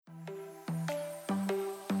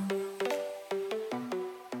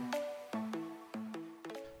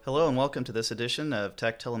Hello and welcome to this edition of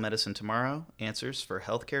Tech Telemedicine Tomorrow, Answers for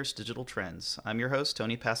Healthcare's Digital Trends. I'm your host,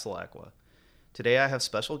 Tony Pasalacqua. Today I have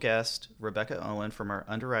special guest Rebecca Owen from our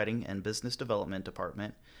Underwriting and Business Development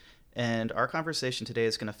Department, and our conversation today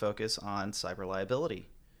is going to focus on cyber liability.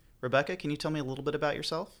 Rebecca, can you tell me a little bit about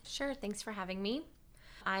yourself? Sure, thanks for having me.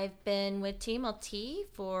 I've been with TMLT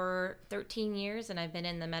for 13 years, and I've been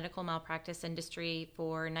in the medical malpractice industry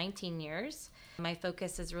for 19 years. My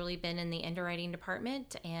focus has really been in the underwriting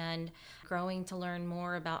department and growing to learn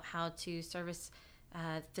more about how to service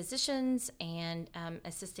physicians and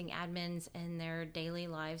assisting admins in their daily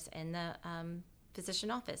lives in the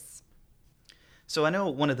physician office. So I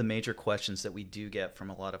know one of the major questions that we do get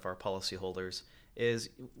from a lot of our policyholders is,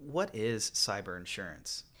 what is cyber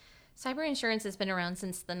insurance? Cyber insurance has been around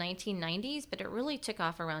since the 1990s, but it really took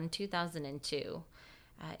off around 2002.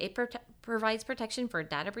 It provides protection for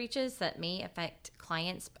data breaches that may affect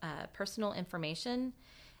clients' personal information.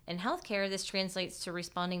 In healthcare, this translates to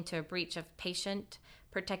responding to a breach of patient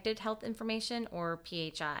protected health information, or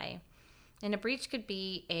PHI. And a breach could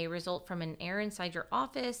be a result from an error inside your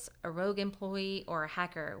office, a rogue employee, or a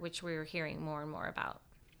hacker, which we're hearing more and more about.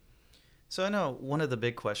 So I know one of the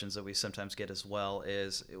big questions that we sometimes get as well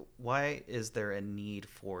is, why is there a need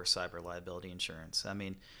for cyber liability insurance? I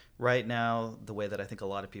mean, right now, the way that I think a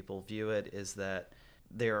lot of people view it is that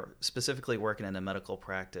they're specifically working in a medical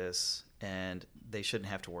practice and they shouldn't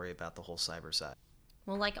have to worry about the whole cyber side.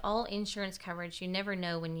 Well, like all insurance coverage, you never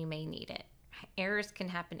know when you may need it. Errors can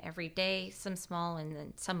happen every day, some small and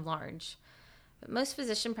then some large. But most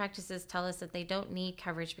physician practices tell us that they don't need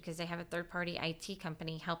coverage because they have a third-party IT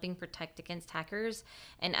company helping protect against hackers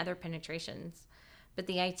and other penetrations. But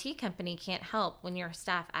the IT company can't help when your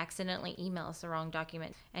staff accidentally emails the wrong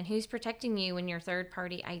document. And who's protecting you when your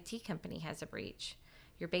third-party IT company has a breach?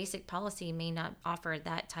 Your basic policy may not offer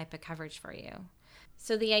that type of coverage for you.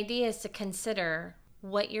 So the idea is to consider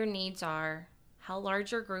what your needs are, how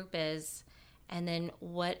large your group is, and then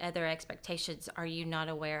what other expectations are you not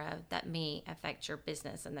aware of that may affect your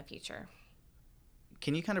business in the future.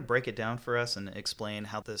 Can you kind of break it down for us and explain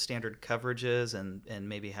how the standard coverage is and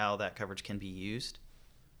maybe how that coverage can be used?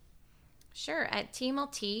 Sure. At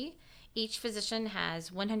TMLT, each physician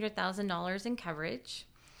has $100,000 in coverage.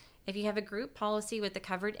 If you have a group policy with a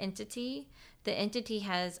covered entity, the entity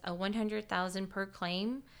has a $100,000 per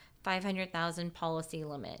claim, $500,000 policy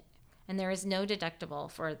limit, and there is no deductible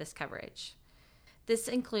for this coverage. This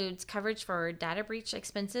includes coverage for data breach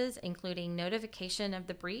expenses, including notification of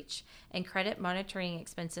the breach and credit monitoring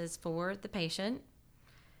expenses for the patient.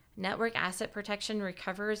 Network asset protection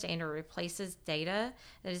recovers and or replaces data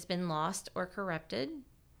that has been lost or corrupted.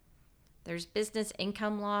 There's business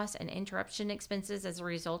income loss and interruption expenses as a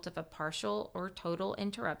result of a partial or total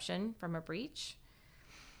interruption from a breach.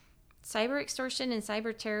 Cyber extortion and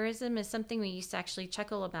cyber terrorism is something we used to actually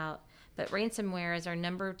chuckle about, but ransomware is our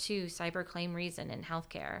number 2 cyber claim reason in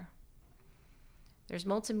healthcare. There's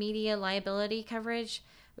multimedia liability coverage,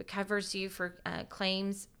 which covers you for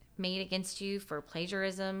claims made against you for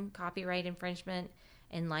plagiarism, copyright infringement,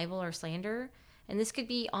 and libel or slander. And this could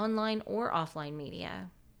be online or offline media.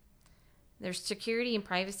 There's security and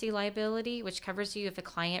privacy liability, which covers you if a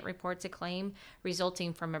client reports a claim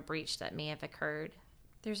resulting from a breach that may have occurred.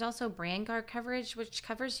 There's also brand guard coverage, which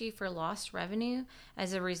covers you for lost revenue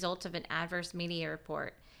as a result of an adverse media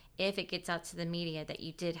report, if it gets out to the media that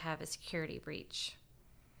you did have a security breach.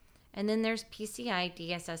 And then there's PCI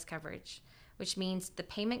DSS coverage, which means the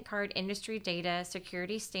Payment Card Industry Data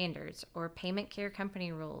Security Standards, or Payment Care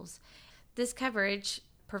Company Rules. This coverage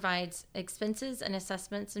provides expenses and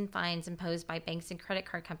assessments and fines imposed by banks and credit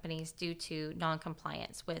card companies due to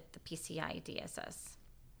non-compliance with the PCI DSS.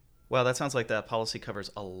 Wow, that sounds like that policy covers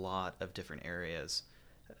a lot of different areas.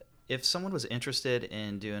 If someone was interested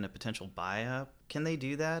in doing a potential buy-up, can they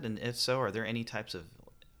do that? And if so, are there any types of,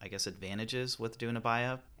 advantages with doing a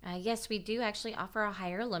buy-up? Yes, we do actually offer a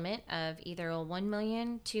higher limit of either $1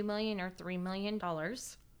 million, $2 million, or $3 million.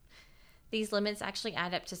 These limits actually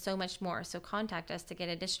add up to so much more, so contact us to get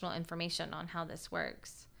additional information on how this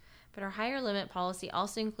works. But our higher limit policy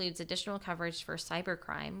also includes additional coverage for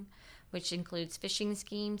cybercrime, which includes phishing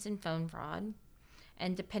schemes and phone fraud,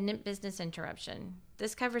 and dependent business interruption.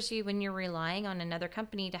 This covers you when you're relying on another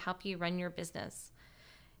company to help you run your business.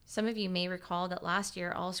 Some of you may recall that last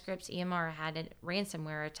year, Allscripts EMR had a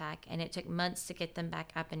ransomware attack, and it took months to get them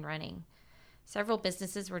back up and running. Several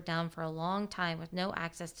businesses were down for a long time with no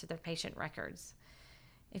access to their patient records.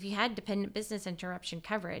 If you had dependent business interruption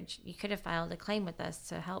coverage, you could have filed a claim with us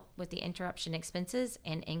to help with the interruption expenses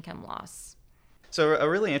and income loss. So a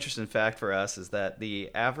really interesting fact for us is that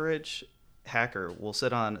the average hacker will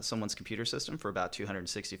sit on someone's computer system for about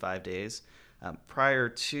 265 days prior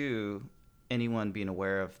to anyone being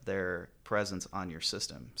aware of their presence on your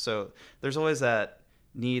system. So there's always that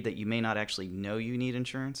need that you may not actually know you need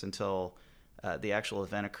insurance until the actual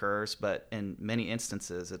event occurs. But in many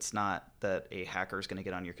instances, it's not that a hacker is going to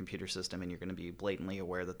get on your computer system and you're going to be blatantly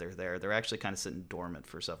aware that they're there. They're actually kind of sitting dormant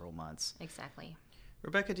for several months. Exactly.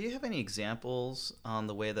 Rebecca, do you have any examples on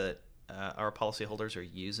the way that our policyholders are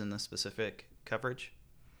using this specific coverage?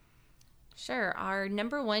 Sure. Our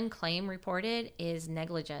number one claim reported is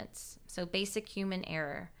negligence, so basic human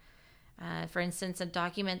error. For instance, a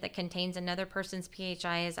document that contains another person's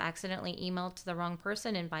PHI is accidentally emailed to the wrong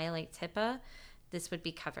person and violates HIPAA. This would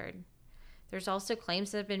be covered. There's also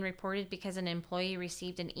claims that have been reported because an employee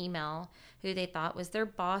received an email who they thought was their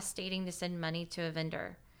boss stating to send money to a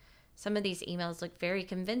vendor. Some of these emails look very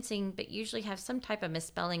convincing, but usually have some type of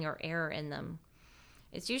misspelling or error in them.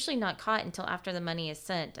 It's usually not caught until after the money is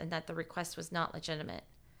sent and that the request was not legitimate.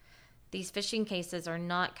 These phishing cases are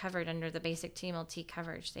not covered under the basic TMLT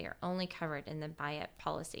coverage. They are only covered in the buy-up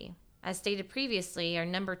policy. As stated previously, our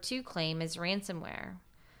number two claim is ransomware.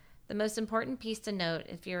 The most important piece to note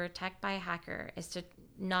if you're attacked by a hacker is to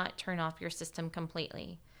not turn off your system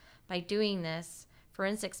completely. By doing this,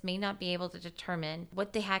 forensics may not be able to determine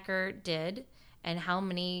what the hacker did and how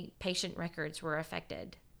many patient records were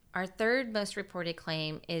affected. Our third most reported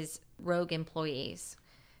claim is rogue employees.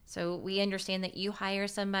 So we understand that you hire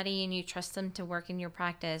somebody and you trust them to work in your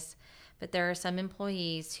practice, but there are some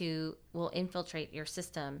employees who will infiltrate your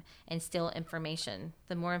system and steal information.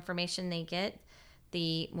 The more information they get,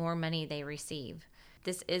 the more money they receive.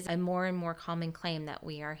 This is a more and more common claim that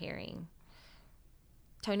we are hearing.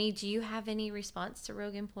 Tony, do you have any response to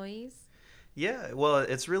rogue employees? Yeah, well,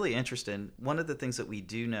 it's really interesting. One of the things that we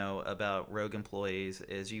do know about rogue employees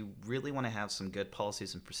is you really want to have some good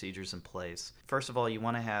policies and procedures in place. First of all, you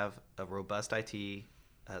want to have a robust IT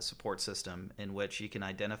support system in which you can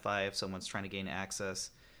identify if someone's trying to gain access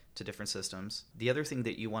to different systems. The other thing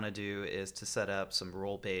that you want to do is to set up some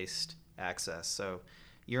role-based access. So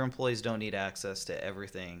your employees don't need access to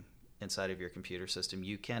everything inside of your computer system.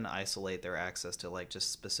 You can isolate their access to like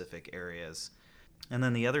just specific areas. And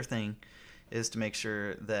then the other thing is to make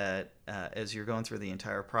sure that as you're going through the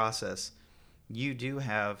entire process, you do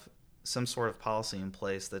have some sort of policy in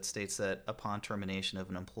place that states that upon termination of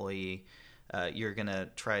an employee, you're going to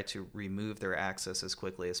try to remove their access as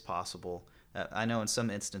quickly as possible. I know in some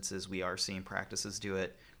instances we are seeing practices do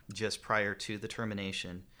it just prior to the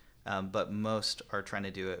termination, but most are trying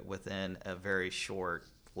to do it within a very short,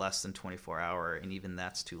 less than 24 hour, and even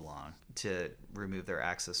that's too long to remove their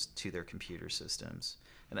access to their computer systems.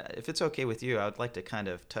 And if it's okay with you, I would like to kind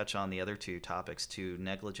of touch on the other two topics, too,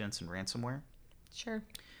 negligence and ransomware. Sure.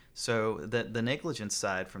 So the negligence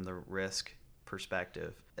side from the risk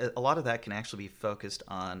perspective, a lot of that can actually be focused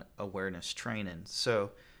on awareness training.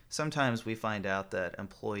 So sometimes we find out that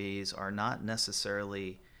employees are not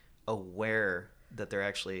necessarily aware that they're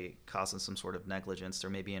actually causing some sort of negligence. They're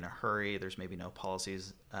maybe in a hurry. There's maybe no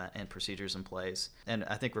policies and procedures in place. And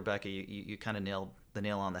I think, Rebecca, you kind of nailed the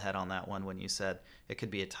nail on the head on that one when you said it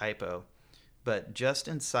could be a typo. But just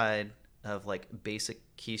inside of like basic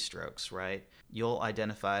keystrokes, right, you'll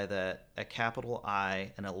identify that a capital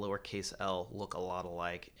I and a lowercase l look a lot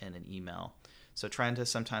alike in an email. So trying to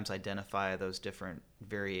sometimes identify those different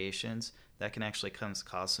variations, that can actually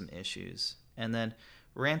cause some issues. And then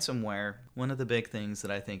ransomware, one of the big things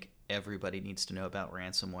that I think everybody needs to know about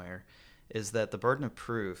ransomware is that the burden of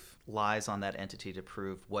proof lies on that entity to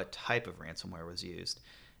prove what type of ransomware was used.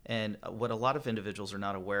 And what a lot of individuals are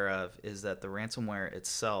not aware of is that the ransomware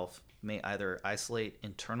itself may either isolate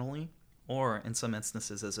internally, or in some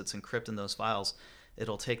instances, as it's encrypting those files,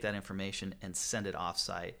 it'll take that information and send it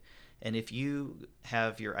offsite. And if you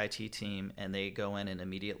have your IT team and they go in and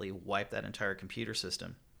immediately wipe that entire computer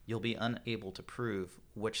system, you'll be unable to prove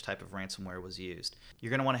which type of ransomware was used. You're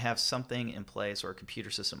going to want to have something in place or a computer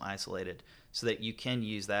system isolated so that you can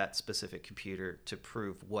use that specific computer to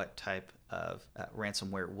prove what type of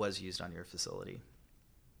ransomware was used on your facility.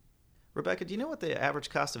 Rebecca, do you know what the average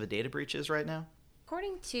cost of a data breach is right now?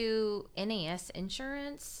 According to NAS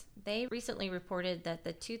Insurance, they recently reported that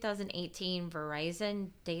the 2018 Verizon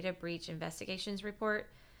Data Breach Investigations Report,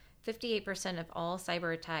 58% of all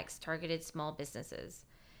cyber attacks targeted small businesses.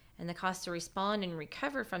 And the cost to respond and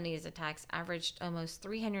recover from these attacks averaged almost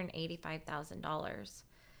 $385,000.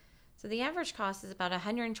 So the average cost is about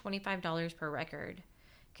 $125 per record.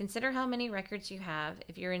 Consider how many records you have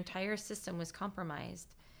if your entire system was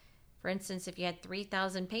compromised. For instance, if you had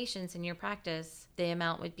 3,000 patients in your practice, the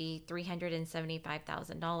amount would be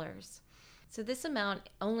 $375,000. So this amount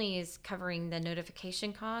only is covering the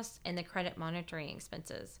notification costs and the credit monitoring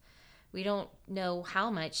expenses. We don't know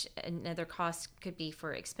how much another cost could be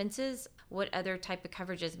for expenses, what other type of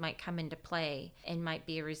coverages might come into play and might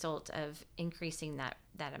be a result of increasing that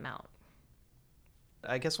amount.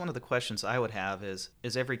 I guess one of the questions I would have is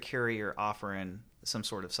every carrier offering some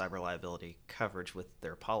sort of cyber liability coverage with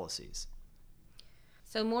their policies?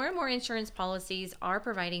 So more and more insurance policies are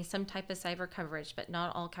providing some type of cyber coverage, but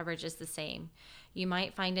not all coverage is the same. You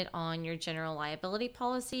might find it on your general liability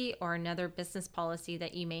policy or another business policy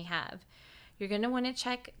that you may have. You're going to want to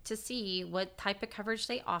check to see what type of coverage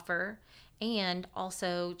they offer, and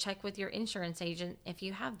also check with your insurance agent if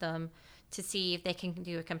you have them to see if they can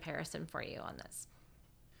do a comparison for you on this.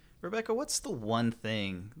 Rebecca, what's the one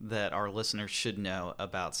thing that our listeners should know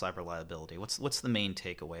about cyber liability? What's the main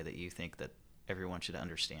takeaway that you think that everyone should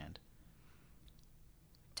understand?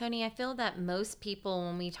 Tony, I feel that most people,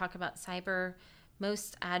 when we talk about cyber,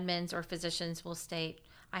 most admins or physicians will state,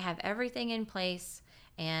 I have everything in place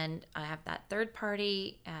and I have that third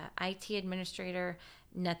party IT administrator,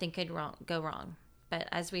 nothing could go wrong. But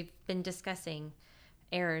as we've been discussing,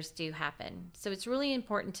 errors do happen. So it's really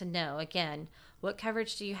important to know, again, what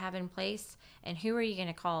coverage do you have in place and who are you going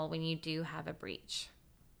to call when you do have a breach?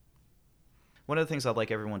 One of the things I'd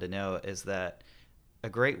like everyone to know is that a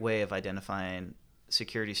great way of identifying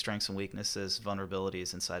security strengths and weaknesses,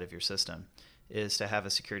 vulnerabilities inside of your system is to have a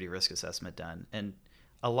security risk assessment done. And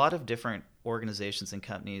a lot of different organizations and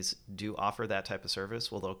companies do offer that type of service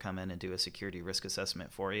where they'll come in and do a security risk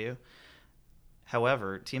assessment for you.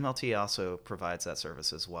 However, TeamLT also provides that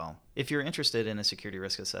service as well. If you're interested in a security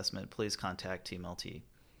risk assessment, please contact TeamLT.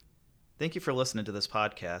 Thank you for listening to this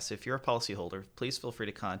podcast. If you're a policyholder, please feel free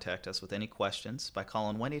to contact us with any questions by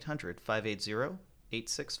calling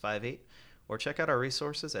 1-800-580-8658 or check out our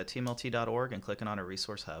resources at teamlt.org and clicking on our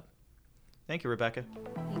resource hub. Thank you, Rebecca.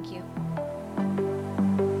 Thank you.